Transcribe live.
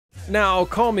Now,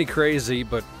 call me crazy,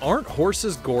 but aren't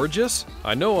horses gorgeous?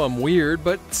 I know I'm weird,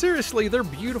 but seriously, they're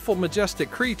beautiful,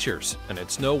 majestic creatures, and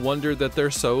it's no wonder that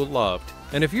they're so loved.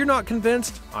 And if you're not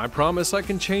convinced, I promise I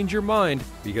can change your mind,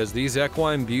 because these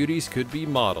equine beauties could be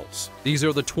models. These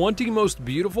are the 20 most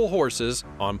beautiful horses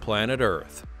on planet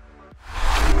Earth.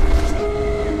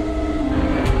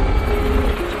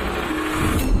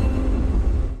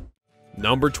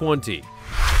 Number 20.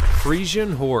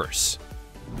 Frisian horse.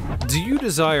 Do you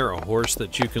desire a horse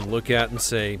that you can look at and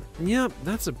say, "Yep,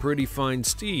 that's a pretty fine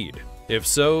steed"? If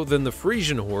so, then the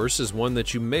Frisian horse is one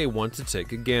that you may want to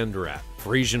take a gander at.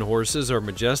 Frisian horses are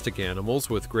majestic animals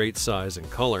with great size and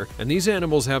color, and these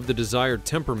animals have the desired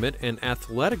temperament and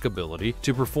athletic ability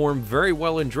to perform very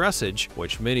well in dressage,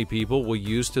 which many people will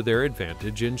use to their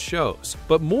advantage in shows.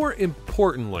 But more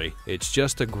importantly, it's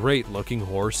just a great-looking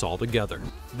horse altogether.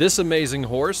 This amazing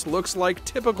horse looks like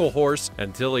typical horse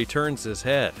until he turns his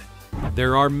head.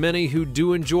 There are many who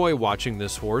do enjoy watching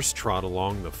this horse trot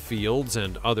along the fields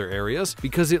and other areas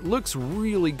because it looks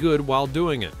really good while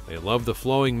doing it. They love the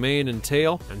flowing mane and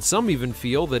tail, and some even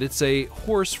feel that it's a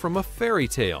horse from a fairy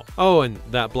tale. Oh, and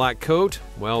that black coat?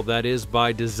 Well, that is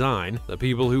by design. The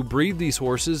people who breed these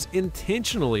horses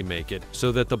intentionally make it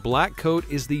so that the black coat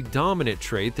is the dominant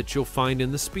trait that you'll find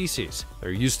in the species.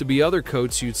 There used to be other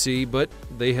coats you'd see, but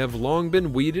they have long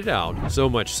been weeded out, so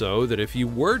much so that if you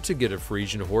were to get a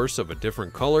Frisian horse of a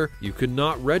different color, you could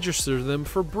not register them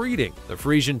for breeding. The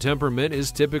Frisian temperament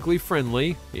is typically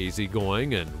friendly,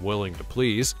 easygoing, and willing to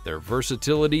please. Their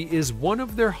versatility is one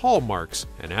of their hallmarks,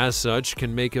 and as such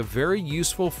can make a very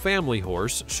useful family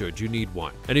horse should you need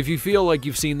one. And if you feel like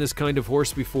you've seen this kind of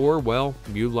horse before, well,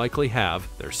 you likely have.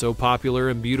 They're so popular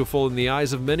and beautiful in the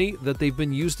eyes of many that they've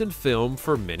been used in film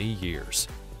for many years.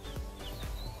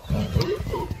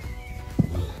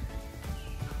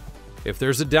 If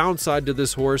there's a downside to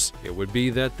this horse, it would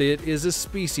be that it is a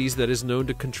species that is known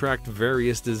to contract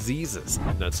various diseases.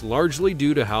 That's largely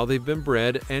due to how they've been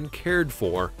bred and cared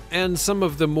for, and some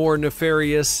of the more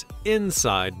nefarious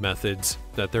inside methods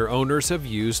that their owners have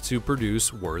used to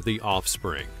produce worthy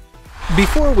offspring.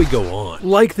 Before we go on,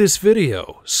 like this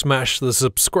video, smash the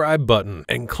subscribe button,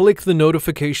 and click the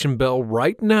notification bell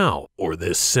right now, or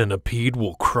this centipede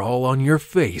will crawl on your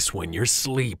face when you're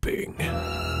sleeping.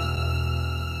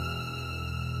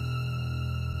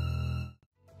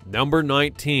 Number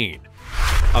 19.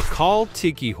 A Kal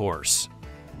Tiki horse.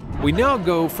 We now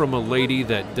go from a lady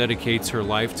that dedicates her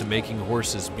life to making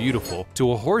horses beautiful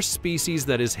to a horse species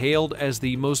that is hailed as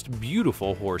the most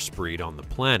beautiful horse breed on the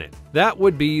planet. That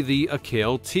would be the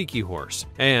Kal Tiki horse,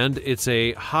 and it's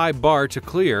a high bar to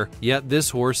clear, yet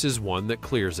this horse is one that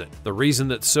clears it. The reason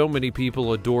that so many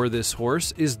people adore this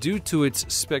horse is due to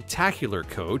its spectacular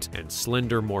coat and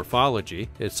slender morphology.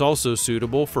 It's also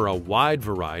suitable for a wide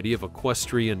variety of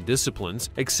equestrian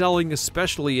disciplines, excelling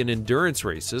especially in endurance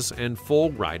races and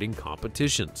full riding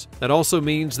competitions. That also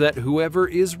means that whoever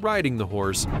is riding the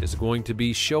horse is going to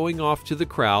be showing off to the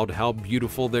crowd how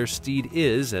beautiful their steed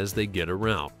is as they get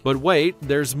around. But wait,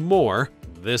 there's more.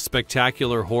 This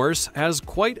spectacular horse has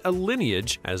quite a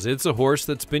lineage, as it's a horse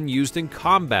that's been used in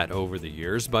combat over the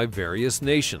years by various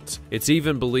nations. It's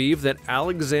even believed that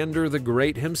Alexander the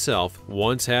Great himself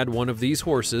once had one of these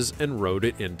horses and rode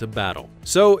it into battle.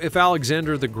 So if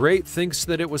Alexander the Great thinks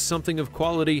that it was something of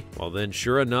quality, well then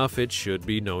sure enough it should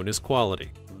be known as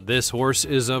quality. This horse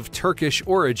is of Turkish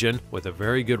origin with a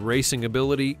very good racing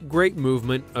ability, great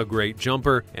movement, a great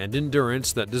jumper, and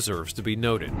endurance that deserves to be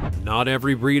noted. Not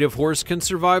every breed of horse can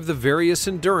survive the various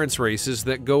endurance races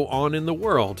that go on in the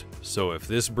world, so if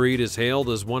this breed is hailed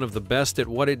as one of the best at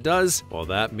what it does, well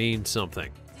that means something.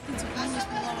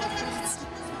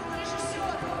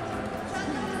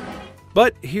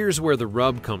 But here's where the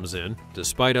rub comes in.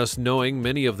 Despite us knowing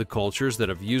many of the cultures that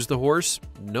have used the horse,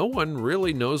 no one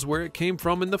really knows where it came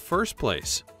from in the first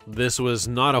place. This was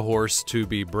not a horse to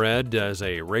be bred as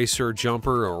a racer,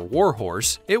 jumper, or war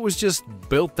horse. It was just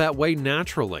built that way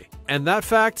naturally. And that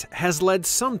fact has led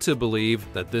some to believe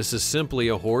that this is simply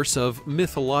a horse of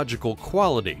mythological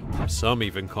quality. Some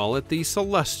even call it the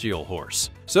celestial horse.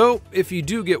 So if you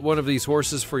do get one of these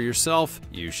horses for yourself,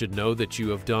 you should know that you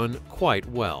have done quite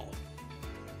well.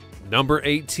 Number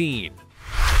 18.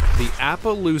 The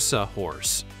Appaloosa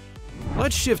horse.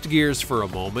 Let's shift gears for a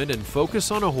moment and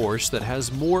focus on a horse that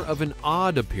has more of an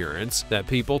odd appearance that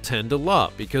people tend to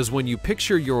love, because when you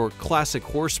picture your classic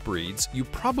horse breeds, you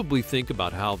probably think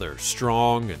about how they're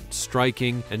strong and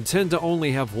striking and tend to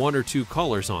only have one or two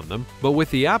colors on them. But with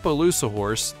the Appaloosa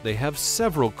horse, they have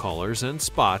several colors and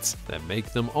spots that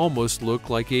make them almost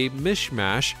look like a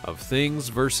mishmash of things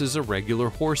versus a regular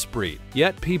horse breed.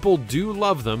 Yet people do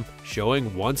love them,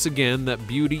 showing once again that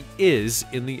beauty is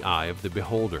in the eye of the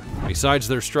beholder. Besides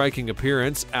their striking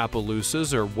appearance,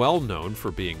 Appaloosas are well known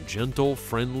for being gentle,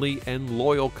 friendly, and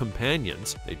loyal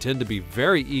companions. They tend to be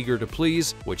very eager to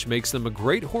please, which makes them a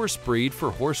great horse breed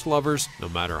for horse lovers, no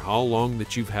matter how long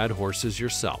that you've had horses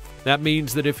yourself. That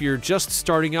means that if you're just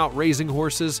starting out raising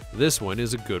horses, this one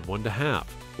is a good one to have.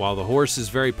 While the horse is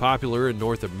very popular in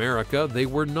North America, they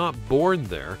were not born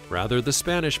there. Rather, the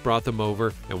Spanish brought them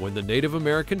over, and when the Native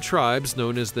American tribes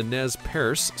known as the Nez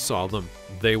Perce saw them,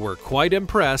 they were quite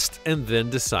impressed and then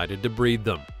decided to breed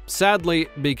them. Sadly,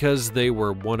 because they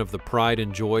were one of the pride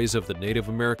and joys of the Native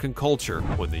American culture,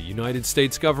 when the United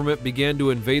States government began to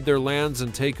invade their lands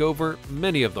and take over,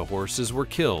 many of the horses were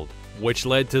killed, which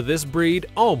led to this breed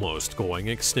almost going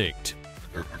extinct.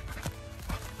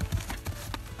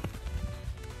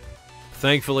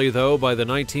 Thankfully, though, by the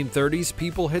 1930s,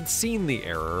 people had seen the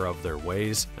error of their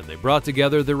ways, and they brought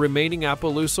together the remaining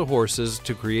Appaloosa horses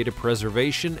to create a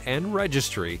preservation and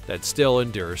registry that still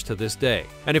endures to this day.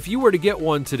 And if you were to get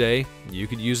one today, you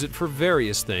could use it for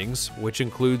various things, which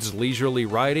includes leisurely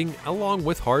riding along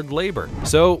with hard labor.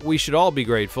 So we should all be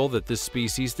grateful that this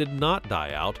species did not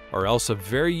die out, or else a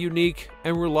very unique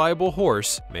and reliable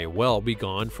horse may well be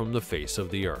gone from the face of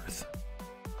the earth.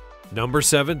 Number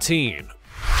 17.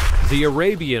 The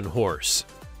Arabian horse.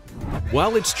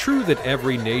 While it's true that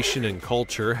every nation and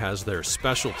culture has their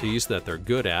specialties that they're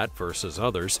good at versus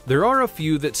others, there are a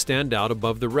few that stand out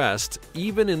above the rest,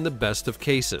 even in the best of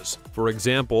cases. For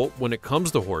example, when it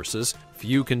comes to horses,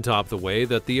 few can top the way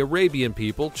that the Arabian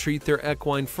people treat their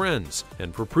equine friends,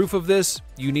 and for proof of this,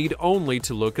 you need only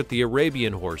to look at the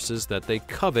Arabian horses that they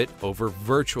covet over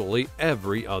virtually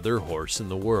every other horse in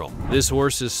the world. This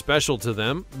horse is special to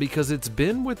them because it's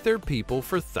been with their people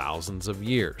for thousands of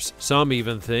years. Some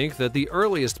even think that the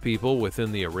earliest people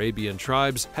within the Arabian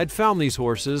tribes had found these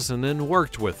horses and then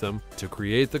worked with them to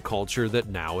create the culture that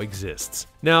now exists.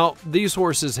 Now, these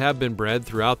horses have been bred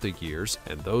throughout the years,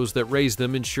 and those that raised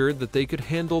them ensured that they could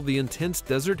handle the intense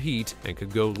desert heat and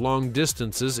could go long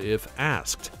distances if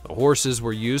asked. The horses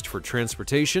were used for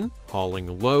transportation,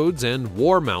 hauling loads, and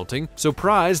war mounting, so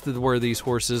prized were these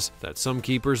horses that some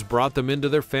keepers brought them into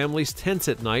their families' tents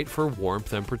at night for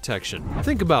warmth and protection.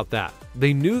 Think about that.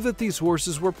 They knew that these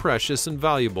horses were precious and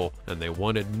valuable, and they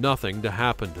wanted nothing to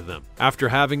happen to them. After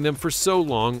having them for so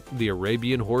long, the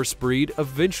Arabian horse breed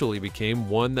eventually became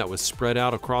one that was spread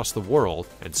out across the world,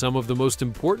 and some of the most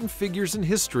important figures in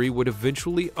history would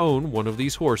eventually own one of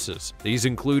these horses. These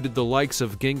included the likes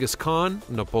of Genghis Khan,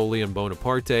 Napoleon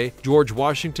Bonaparte, George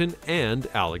Washington, and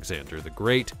Alexander the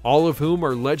Great, all of whom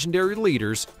are legendary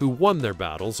leaders who won their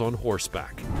battles on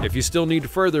horseback. If you still need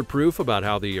further proof about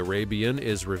how the Arabian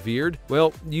is revered,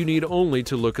 well, you need only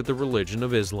to look at the religion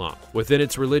of Islam. Within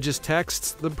its religious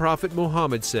texts, the Prophet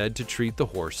Muhammad said to treat the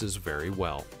horses very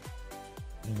well.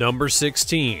 Number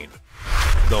 16.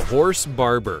 The Horse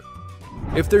Barber.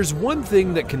 If there's one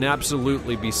thing that can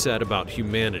absolutely be said about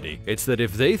humanity, it's that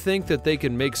if they think that they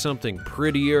can make something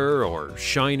prettier or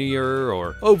shinier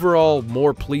or overall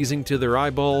more pleasing to their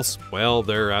eyeballs, well,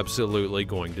 they're absolutely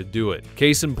going to do it.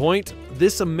 Case in point,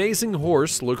 this amazing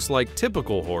horse looks like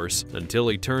typical horse until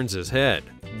he turns his head.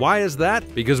 Why is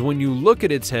that? Because when you look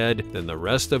at its head and the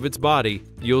rest of its body,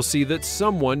 you'll see that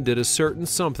someone did a certain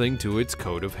something to its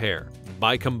coat of hair.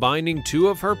 By combining two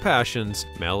of her passions,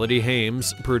 Melody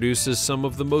Hames produces some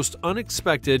of the most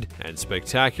unexpected and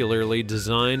spectacularly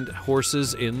designed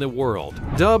horses in the world.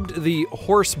 Dubbed the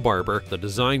Horse Barber, the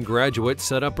design graduate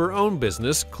set up her own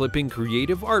business clipping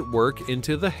creative artwork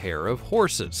into the hair of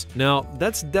horses. Now,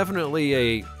 that's definitely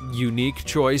a unique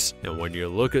choice, and when you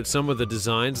look at some of the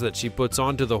designs that she puts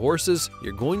onto the horses,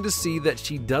 you're going to see that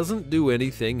she doesn't do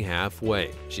anything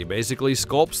halfway. She basically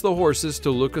sculpts the horses to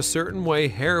look a certain way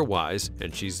hair-wise,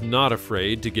 and she's not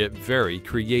afraid to get very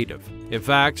creative. In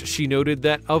fact, she noted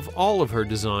that of all of her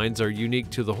designs are unique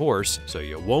to the horse, so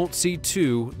you won't see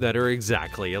two that are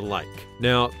exactly alike.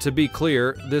 Now, to be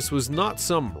clear, this was not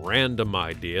some random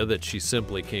idea that she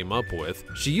simply came up with.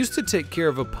 She used to take care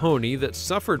of a pony that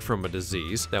suffered from a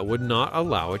disease that would not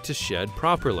allow it to shed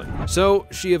properly. So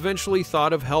she eventually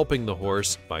thought of helping the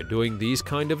horse by doing these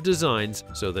kind of designs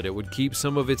so that it would keep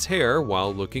some of its hair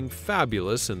while looking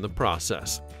fabulous in the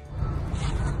process.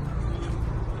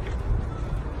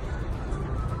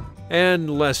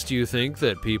 And lest you think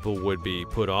that people would be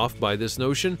put off by this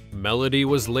notion, Melody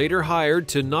was later hired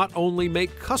to not only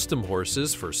make custom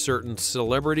horses for certain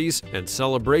celebrities and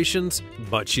celebrations,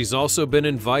 but she's also been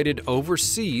invited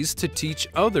overseas to teach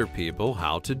other people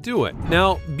how to do it.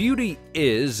 Now, beauty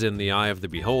is in the eye of the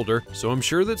beholder, so I'm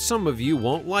sure that some of you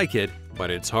won't like it, but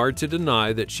it's hard to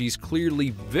deny that she's clearly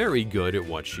very good at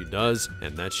what she does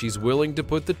and that she's willing to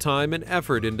put the time and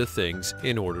effort into things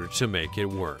in order to make it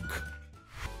work.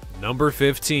 Number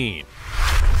 15.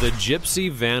 The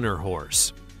Gypsy Vanner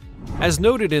Horse. As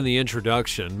noted in the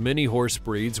introduction, many horse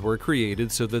breeds were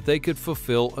created so that they could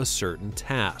fulfill a certain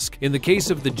task. In the case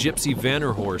of the Gypsy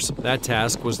Vanner horse, that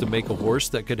task was to make a horse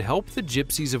that could help the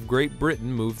gypsies of Great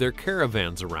Britain move their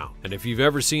caravans around. And if you've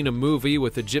ever seen a movie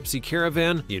with a gypsy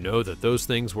caravan, you know that those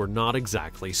things were not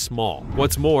exactly small.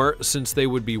 What's more, since they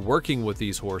would be working with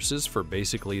these horses for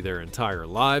basically their entire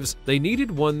lives, they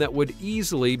needed one that would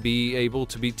easily be able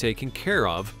to be taken care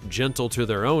of, gentle to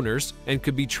their owners, and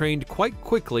could be trained quite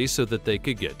quickly so that they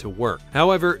could get to work.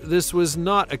 However, this was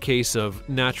not a case of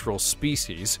natural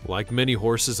species. Like many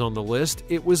horses on the list,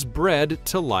 it was bred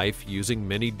to life using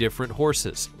many different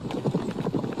horses.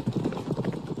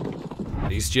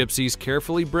 These gypsies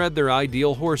carefully bred their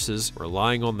ideal horses,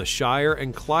 relying on the Shire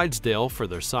and Clydesdale for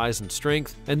their size and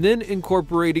strength, and then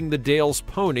incorporating the Dales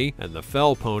pony and the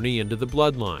Fell pony into the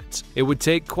bloodlines. It would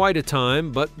take quite a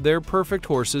time, but their perfect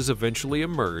horses eventually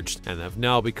emerged and have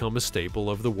now become a staple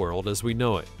of the world as we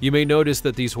know it. You may notice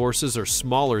that these horses are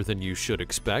smaller than you should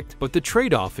expect, but the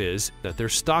trade-off is that they're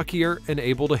stockier and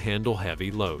able to handle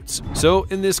heavy loads. So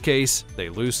in this case, they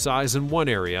lose size in one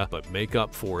area, but make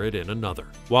up for it in another.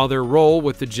 While their role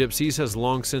with the gypsies has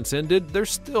long since ended, they're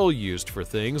still used for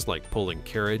things like pulling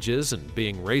carriages and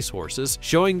being racehorses,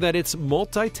 showing that it's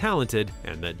multi-talented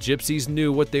and that gypsies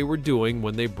knew what they were doing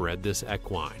when they bred this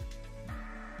equine.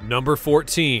 Number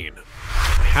 14.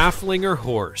 Haflinger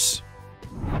Horse.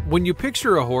 When you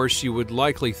picture a horse, you would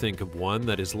likely think of one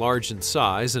that is large in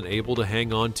size and able to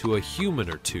hang on to a human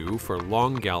or two for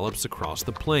long gallops across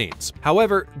the plains.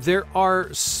 However, there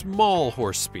are small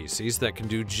horse species that can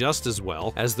do just as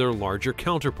well as their larger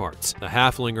counterparts. The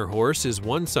Haflinger horse is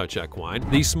one such equine.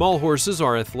 These small horses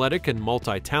are athletic and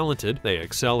multi-talented. They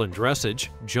excel in dressage,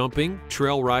 jumping,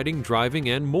 trail riding, driving,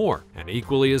 and more. And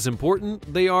equally as important,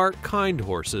 they are kind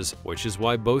horses, which is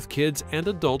why both kids and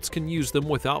adults can use them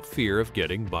without fear of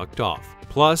getting bucked off.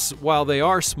 Plus, while they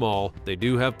are small, they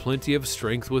do have plenty of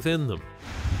strength within them.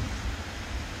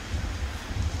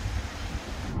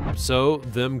 So,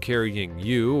 them carrying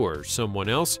you or someone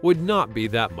else would not be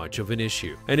that much of an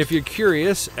issue. And if you're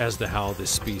curious as to how this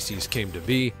species came to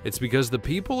be, it's because the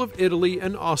people of Italy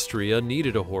and Austria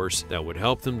needed a horse that would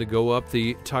help them to go up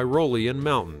the Tyrolean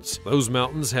mountains. Those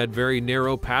mountains had very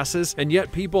narrow passes, and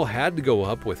yet people had to go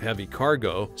up with heavy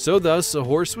cargo, so thus a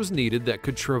horse was needed that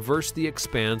could traverse the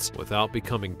expanse without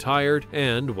becoming tired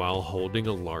and while holding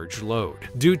a large load.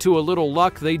 Due to a little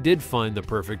luck, they did find the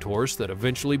perfect horse that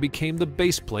eventually became the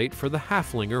base plate for the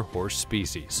Haflinger horse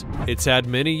species. It's had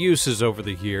many uses over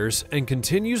the years and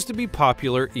continues to be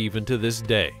popular even to this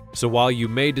day. So while you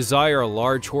may desire a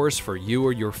large horse for you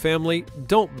or your family,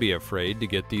 don't be afraid to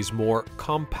get these more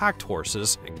compact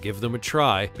horses and give them a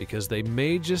try, because they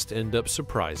may just end up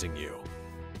surprising you.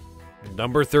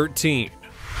 Number 13.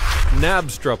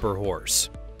 Knabstrupper Horse.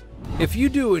 If you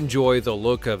do enjoy the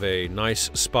look of a nice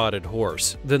spotted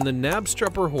horse, then the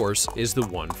Knabstrupper horse is the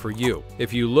one for you.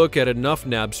 If you look at enough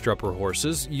Knabstrupper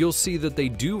horses, you'll see that they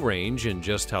do range in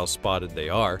just how spotted they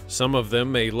are. Some of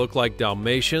them may look like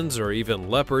Dalmatians or even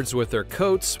leopards with their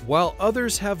coats, while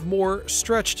others have more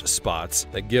stretched spots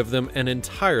that give them an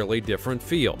entirely different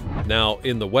feel. Now,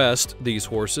 in the West, these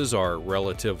horses are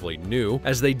relatively new,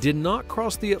 as they did not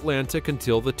cross the Atlantic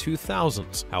until the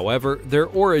 2000s. However, their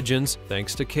origins,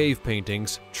 thanks to cave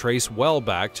paintings, trace well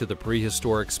back to the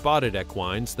prehistoric spotted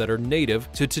equines that are native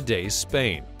to today's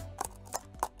Spain.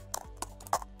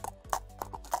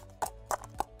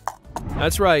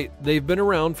 That's right, they've been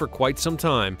around for quite some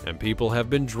time, and people have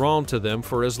been drawn to them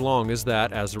for as long as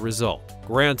that as a result.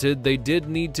 Granted, they did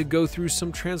need to go through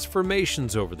some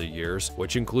transformations over the years,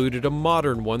 which included a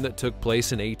modern one that took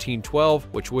place in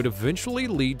 1812, which would eventually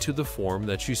lead to the form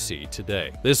that you see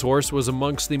today. This horse was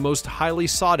amongst the most highly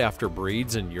sought-after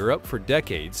breeds in Europe for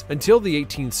decades, until the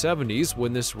 1870s,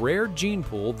 when this rare gene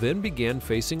pool then began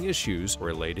facing issues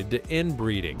related to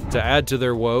inbreeding. To add to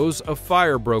their woes, a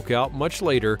fire broke out much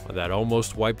later that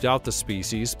almost wiped out the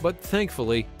species, but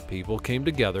thankfully, people came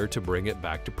together to bring it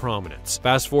back to prominence.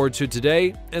 Fast forward to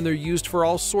today, and they're used for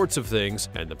all sorts of things,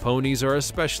 and the ponies are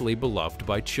especially beloved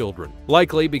by children.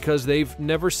 Likely because they've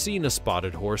never seen a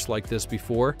spotted horse like this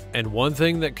before, and one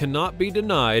thing that cannot be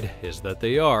denied is that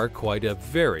they are quite a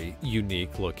very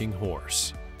unique looking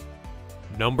horse.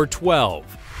 Number 12.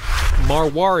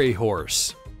 Marwari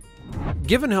Horse.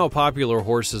 Given how popular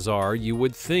horses are, you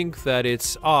would think that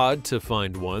it's odd to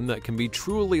find one that can be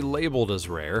truly labeled as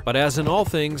rare, but as in all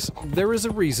things, there is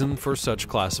a reason for such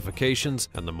classifications,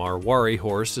 and the Marwari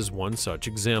horse is one such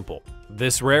example.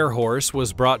 This rare horse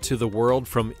was brought to the world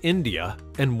from India,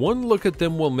 and one look at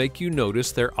them will make you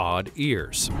notice their odd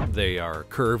ears. They are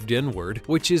curved inward,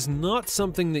 which is not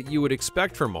something that you would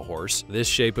expect from a horse. This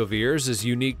shape of ears is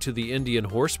unique to the Indian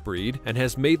horse breed and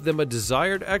has made them a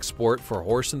desired export for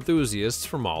horse enthusiasts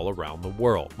from all around the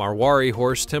world. Marwari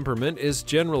horse temperament is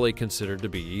generally considered to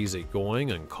be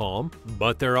easygoing and calm,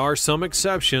 but there are some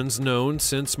exceptions known,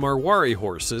 since Marwari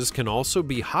horses can also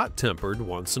be hot-tempered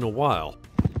once in a while.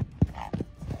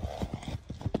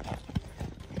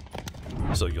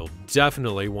 So you'll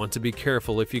definitely want to be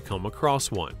careful if you come across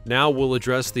one. Now we'll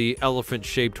address the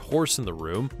elephant-shaped horse in the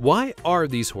room. Why are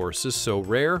these horses so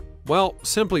rare? Well,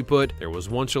 simply put, there was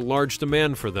once a large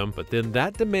demand for them, but then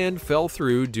that demand fell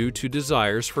through due to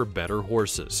desires for better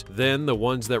horses. Then the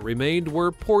ones that remained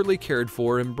were poorly cared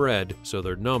for and bred, so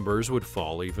their numbers would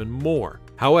fall even more.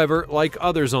 However, like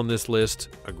others on this list,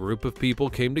 a group of people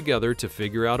came together to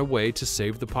figure out a way to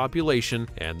save the population,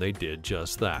 and they did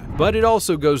just that. But it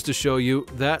also goes to show you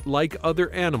that, like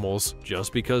other animals,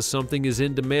 just because something is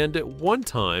in demand at one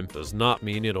time does not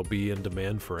mean it'll be in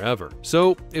demand forever.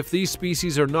 So, if these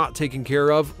species are not taken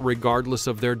care of, regardless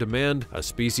of their demand, a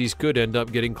species could end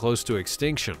up getting close to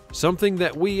extinction, something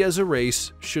that we as a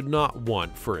race should not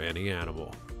want for any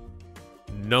animal.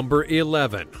 Number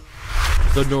 11.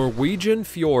 The Norwegian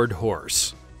Fjord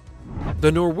Horse.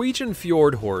 The Norwegian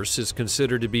Fjord Horse is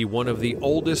considered to be one of the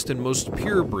oldest and most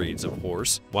pure breeds of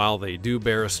horse. While they do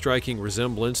bear a striking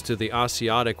resemblance to the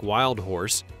Asiatic wild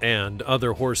horse and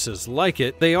other horses like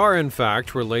it, they are in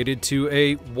fact related to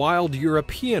a wild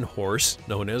European horse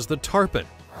known as the tarpan.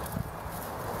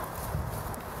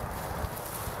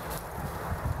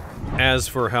 As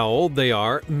for how old they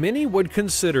are, many would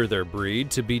consider their breed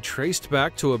to be traced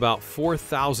back to about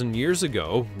 4,000 years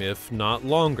ago, if not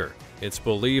longer. It's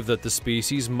believed that the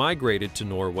species migrated to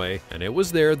Norway, and it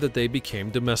was there that they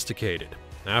became domesticated.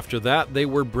 After that, they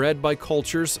were bred by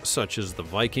cultures such as the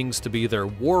Vikings to be their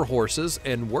war horses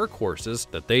and workhorses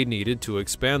that they needed to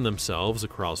expand themselves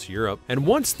across Europe. And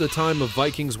once the time of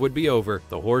Vikings would be over,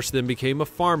 the horse then became a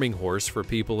farming horse for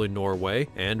people in Norway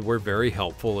and were very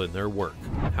helpful in their work.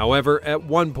 However, at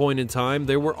one point in time,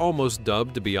 they were almost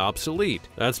dubbed to be obsolete.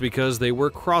 That's because they were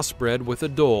crossbred with a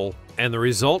dhole, and the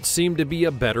result seemed to be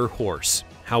a better horse.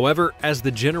 However, as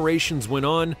the generations went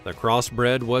on, the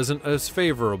crossbred wasn't as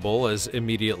favorable as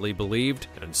immediately believed,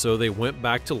 and so they went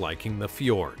back to liking the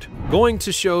fjord. Going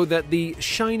to show that the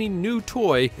shiny new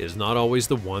toy is not always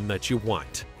the one that you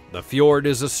want. The fjord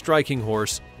is a striking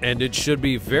horse, and it should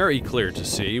be very clear to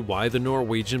see why the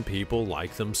Norwegian people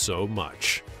like them so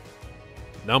much.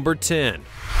 Number 10.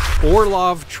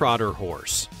 Orlov Trotter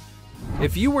Horse.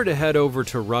 If you were to head over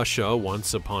to Russia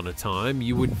once upon a time,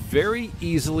 you would very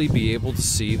easily be able to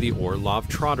see the Orlov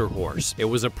Trotter horse. It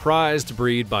was a prized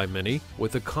breed by many,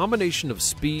 with a combination of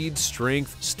speed,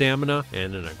 strength, stamina,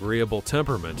 and an agreeable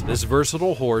temperament. This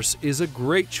versatile horse is a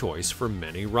great choice for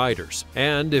many riders.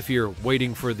 And if you're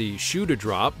waiting for the shoe to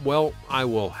drop, well, I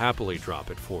will happily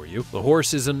drop it for you. The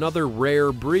horse is another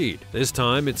rare breed. This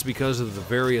time it's because of the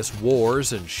various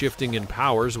wars and shifting in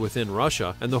powers within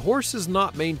Russia, and the horse is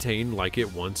not maintained like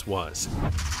it once was.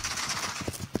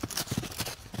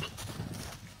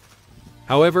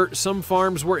 However, some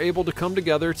farms were able to come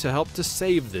together to help to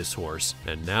save this horse,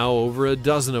 and now over a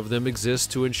dozen of them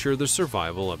exist to ensure the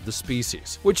survival of the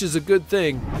species. Which is a good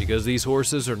thing, because these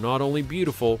horses are not only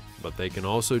beautiful, but they can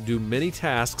also do many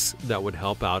tasks that would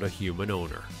help out a human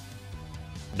owner.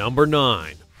 Number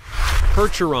 9.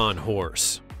 Percheron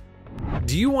Horse.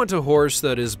 Do you want a horse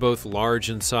that is both large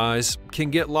in size, can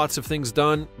get lots of things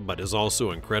done, but is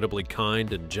also incredibly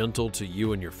kind and gentle to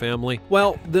you and your family?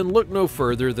 Well, then look no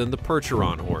further than the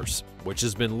Percheron horse, which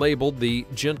has been labeled the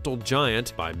gentle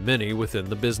giant by many within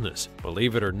the business.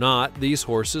 Believe it or not, these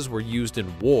horses were used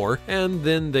in war, and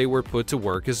then they were put to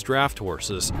work as draft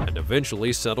horses, and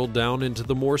eventually settled down into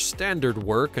the more standard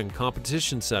work and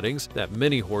competition settings that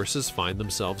many horses find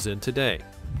themselves in today.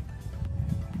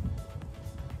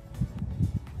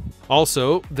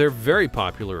 Also, they're very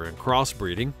popular in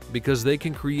crossbreeding because they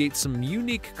can create some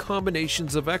unique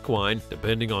combinations of equine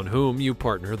depending on whom you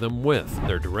partner them with.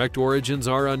 Their direct origins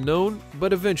are unknown,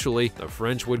 but eventually the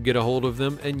French would get a hold of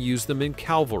them and use them in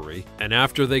cavalry, and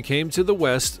after they came to the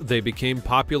West, they became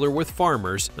popular with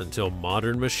farmers until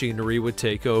modern machinery would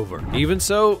take over. Even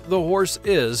so, the horse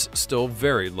is still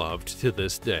very loved to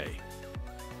this day.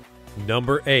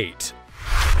 Number 8.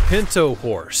 Pinto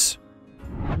Horse.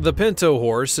 The Pinto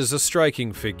horse is a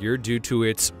striking figure due to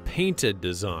its painted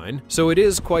design, so it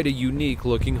is quite a unique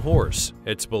looking horse.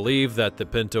 It's believed that the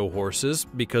Pinto horses,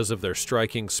 because of their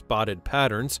striking spotted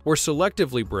patterns, were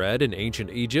selectively bred in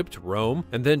ancient Egypt, Rome,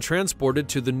 and then transported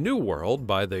to the New World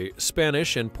by the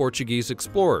Spanish and Portuguese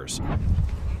explorers,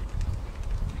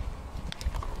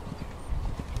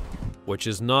 which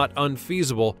is not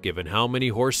unfeasible given how many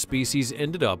horse species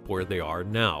ended up where they are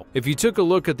now. If you took a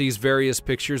look at these various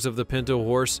pictures of the Pinto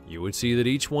horse, you would see that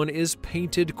each one is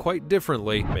painted quite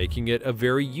differently, making it a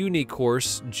very unique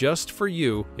horse just for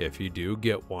you if you do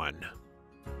get one.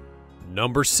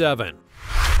 Number 7.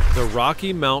 The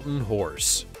Rocky Mountain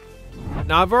Horse.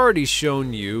 Now, I've already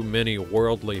shown you many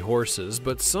worldly horses,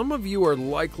 but some of you are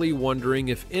likely wondering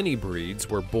if any breeds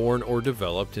were born or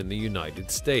developed in the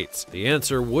United States. The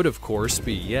answer would, of course,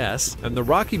 be yes, and the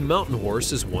Rocky Mountain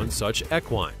Horse is one such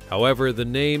equine. However, the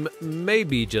name may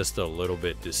be just a little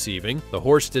bit deceiving. The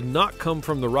horse did not come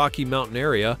from the Rocky Mountain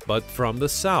area, but from the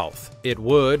south. It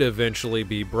would eventually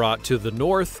be brought to the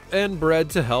north and bred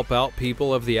to help out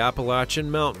people of the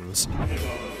Appalachian Mountains.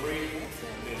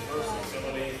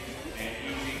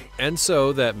 And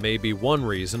so that may be one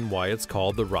reason why it's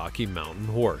called the Rocky Mountain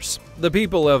Horse. The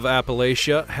people of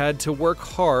Appalachia had to work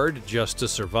hard just to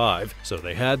survive, so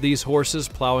they had these horses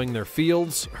plowing their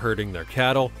fields, herding their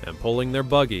cattle, and pulling their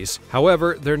buggies.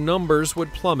 However, their numbers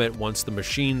would plummet once the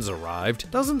machines arrived.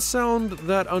 Doesn't sound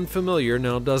that unfamiliar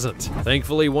now, does it?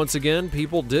 Thankfully, once again,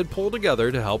 people did pull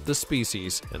together to help the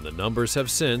species, and the numbers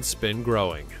have since been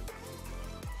growing.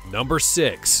 Number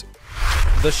 6.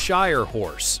 The Shire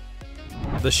Horse.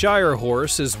 The Shire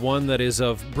horse is one that is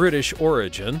of British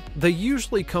origin. They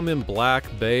usually come in black,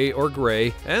 bay, or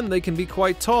gray, and they can be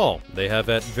quite tall. They have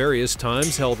at various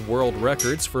times held world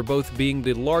records for both being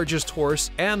the largest horse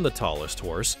and the tallest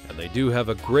horse, and they do have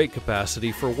a great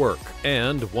capacity for work.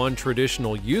 And one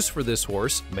traditional use for this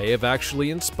horse may have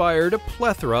actually inspired a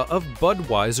plethora of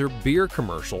Budweiser beer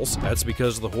commercials. That's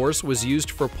because the horse was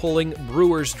used for pulling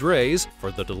brewers' drays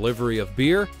for the delivery of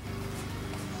beer,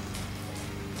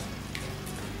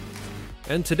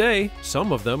 and today,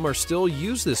 some of them are still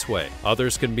used this way.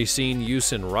 Others can be seen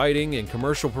use in riding, in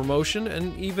commercial promotion,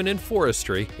 and even in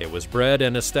forestry. It was bred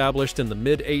and established in the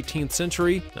mid-18th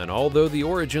century, and although the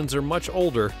origins are much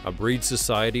older, a breed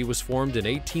society was formed in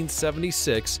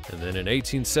 1876, and then in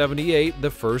 1878, the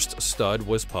first stud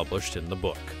was published in the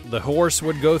book. The horse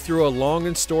would go through a long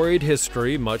and storied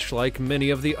history, much like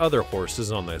many of the other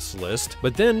horses on this list,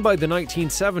 but then by the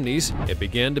 1970s, it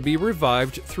began to be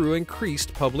revived through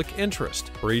increased public interest.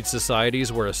 Breed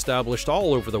societies were established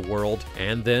all over the world,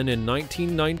 and then in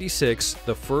 1996,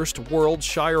 the first World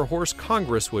Shire Horse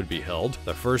Congress would be held.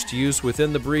 The first use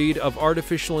within the breed of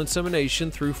artificial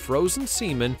insemination through frozen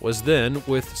semen was then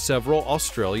with several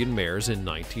Australian mares in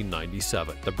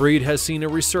 1997. The breed has seen a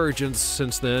resurgence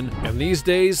since then, and these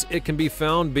days it can be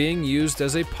found being used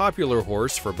as a popular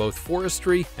horse for both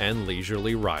forestry and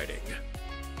leisurely riding.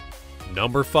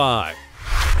 Number 5.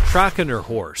 Trachiner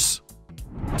Horse.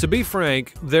 To be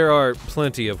frank, there are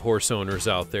plenty of horse owners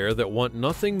out there that want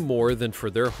nothing more than for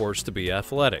their horse to be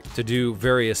athletic, to do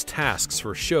various tasks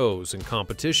for shows and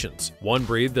competitions. One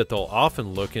breed that they'll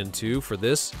often look into for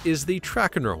this is the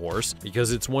Trachiner horse,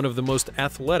 because it's one of the most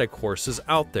athletic horses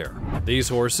out there. These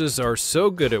horses are so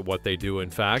good at what they do, in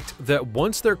fact, that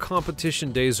once their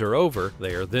competition days are over,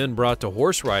 they are then brought to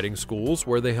horse riding schools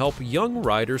where they help young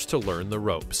riders to learn the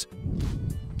ropes.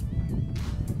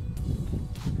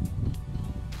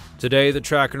 Today, the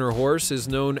Trachiner horse is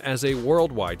known as a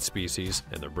worldwide species,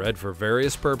 and they're bred for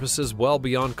various purposes well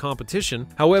beyond competition.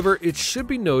 However, it should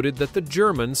be noted that the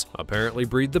Germans apparently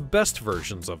breed the best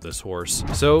versions of this horse,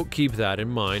 so keep that in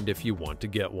mind if you want to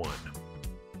get one.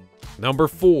 Number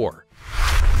 4.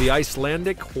 The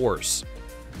Icelandic Horse.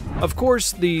 Of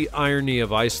course, the irony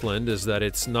of Iceland is that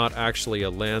it's not actually a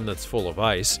land that's full of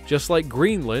ice, just like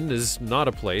Greenland is not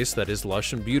a place that is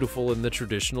lush and beautiful in the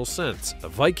traditional sense. The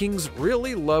Vikings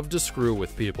really loved to screw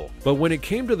with people, but when it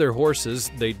came to their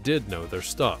horses, they did know their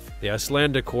stuff. The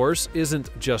Icelandic horse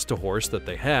isn't just a horse that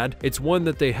they had, it's one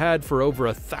that they had for over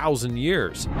 1,000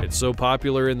 years. It's so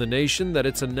popular in the nation that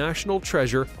it's a national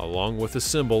treasure along with a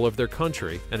symbol of their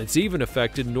country, and it's even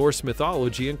affected Norse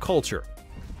mythology and culture.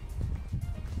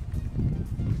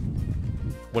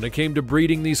 When it came to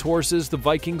breeding these horses, the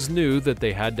Vikings knew that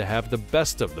they had to have the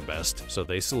best of the best, so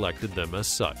they selected them as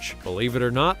such. Believe it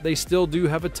or not, they still do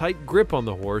have a tight grip on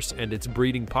the horse and its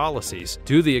breeding policies,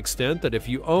 to the extent that if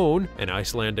you own an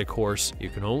Icelandic horse, you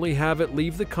can only have it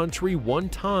leave the country one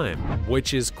time,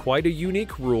 which is quite a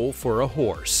unique rule for a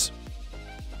horse.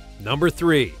 Number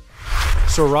 3.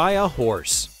 Soraya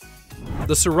Horse.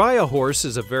 The Soraya horse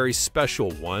is a very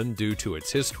special one due to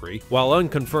its history. While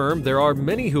unconfirmed, there are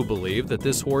many who believe that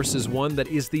this horse is one that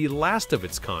is the last of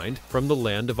its kind from the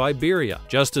land of Iberia.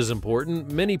 Just as important,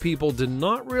 many people did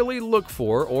not really look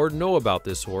for or know about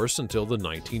this horse until the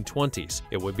 1920s.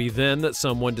 It would be then that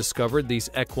someone discovered these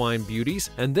equine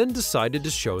beauties and then decided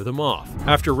to show them off.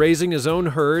 After raising his own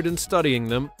herd and studying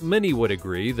them, many would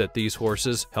agree that these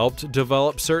horses helped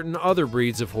develop certain other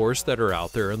breeds of horse that are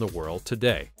out there in the world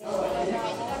today.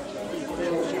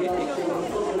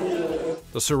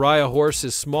 The Soraya horse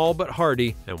is small but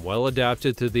hardy and well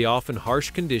adapted to the often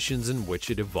harsh conditions in which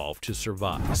it evolved to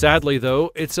survive. Sadly,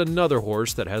 though, it's another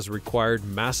horse that has required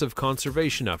massive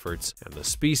conservation efforts, and the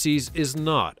species is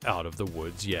not out of the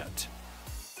woods yet.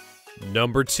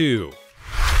 Number 2.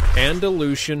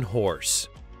 Andalusian horse.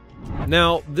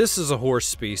 Now, this is a horse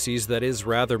species that is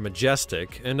rather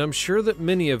majestic, and I'm sure that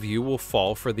many of you will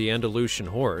fall for the Andalusian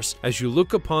horse as you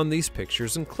look upon these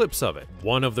pictures and clips of it.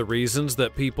 One of the reasons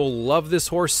that people love this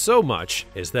horse so much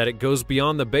is that it goes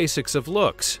beyond the basics of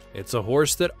looks. It's a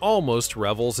horse that almost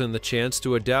revels in the chance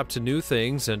to adapt to new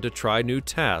things and to try new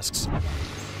tasks.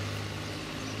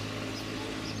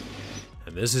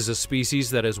 And this is a species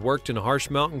that has worked in harsh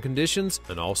mountain conditions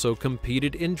and also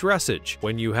competed in dressage.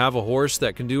 When you have a horse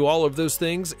that can do all of those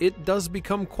things, it does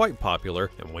become quite popular,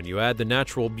 and when you add the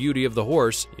natural beauty of the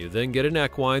horse, you then get an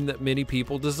equine that many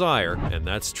people desire, and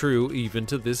that's true even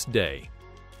to this day.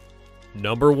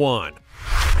 Number 1.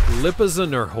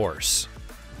 Lipizzaner horse.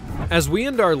 As we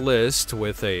end our list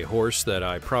with a horse that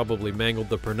I probably mangled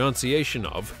the pronunciation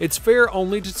of, it's fair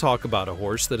only to talk about a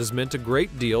horse that has meant a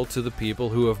great deal to the people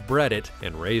who have bred it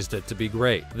and raised it to be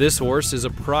great. This horse is a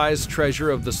prized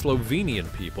treasure of the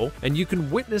Slovenian people, and you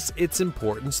can witness its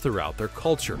importance throughout their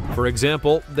culture. For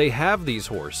example, they have these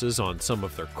horses on some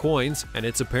of their coins, and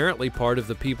it's apparently part of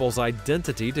the people's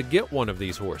identity to get one of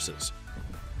these horses.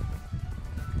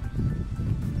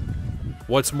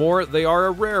 What's more, they are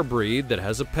a rare breed that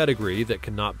has a pedigree that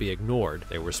cannot be ignored.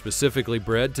 They were specifically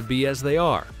bred to be as they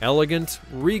are: elegant,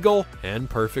 regal, and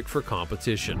perfect for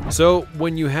competition. So,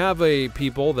 when you have a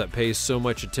people that pays so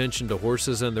much attention to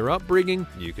horses and their upbringing,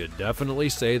 you could definitely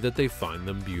say that they find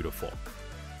them beautiful.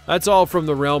 That's all from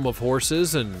the realm of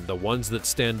horses and the ones that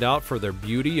stand out for their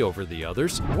beauty over the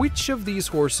others. Which of these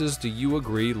horses do you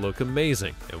agree look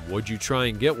amazing? And would you try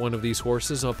and get one of these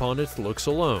horses upon its looks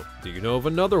alone? Do you know of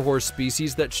another horse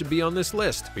species that should be on this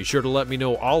list? Be sure to let me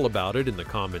know all about it in the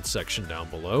comments section down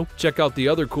below. Check out the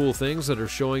other cool things that are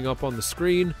showing up on the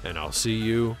screen, and I'll see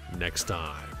you next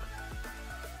time.